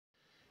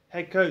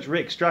Head coach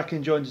Rick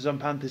Strachan joins us on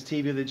Panthers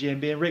TV of the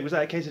GMB. And Rick, was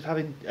that a case of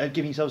having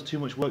giving yourselves too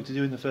much work to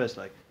do in the first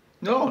leg?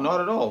 No, not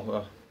at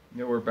all.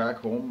 We're back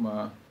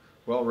home,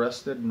 well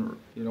rested, and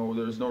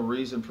there's no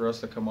reason for us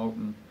to come out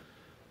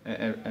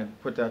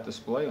and put that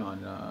display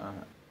on.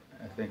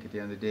 I think at the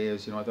end of the day,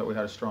 I thought we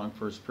had a strong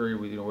first period.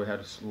 We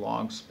had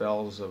long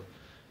spells of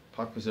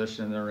puck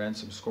possession in their end,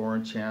 some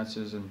scoring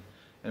chances, and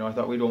I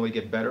thought we'd only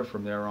get better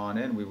from there on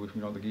in.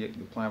 The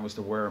plan was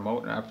to wear them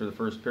out, and after the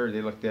first period,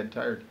 they looked dead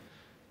tired.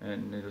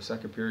 And the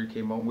second period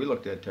came out and we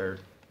looked dead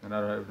tired. And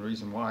I don't have a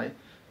reason why.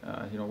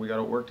 We got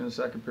outworked in the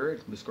second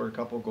period. We scored a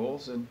couple of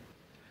goals and,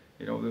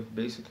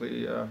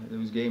 basically it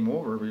was game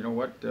over. But you know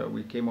what?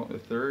 We came out in the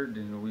third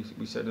and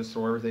we said let's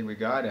throw everything we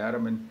got at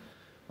them. And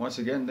once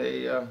again,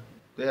 they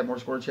had more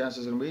scoring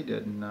chances than we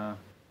did. And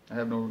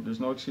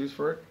there's no excuse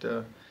for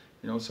it.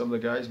 Some of the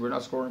guys, we're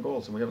not scoring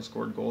goals and we haven't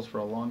scored goals for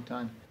a long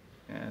time.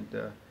 And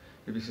to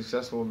be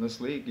successful in this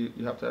league,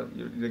 you have to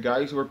have, the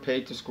guys who are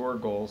paid to score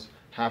goals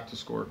have to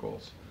score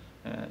goals.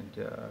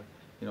 And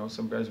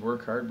some guys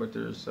work hard, but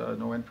there's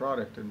no end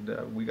product,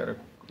 and we got to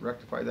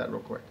rectify that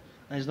real quick.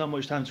 And there's not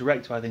much time to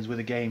rectify things with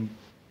a game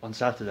on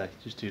Saturday,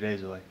 just 2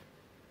 days away.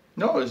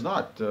 No, there's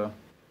not.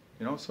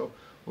 So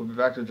we'll be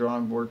back to the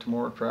drawing board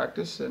tomorrow at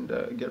practice and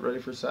get ready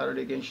for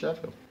Saturday against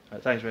Sheffield.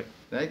 Thanks, Rick.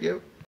 Thank you.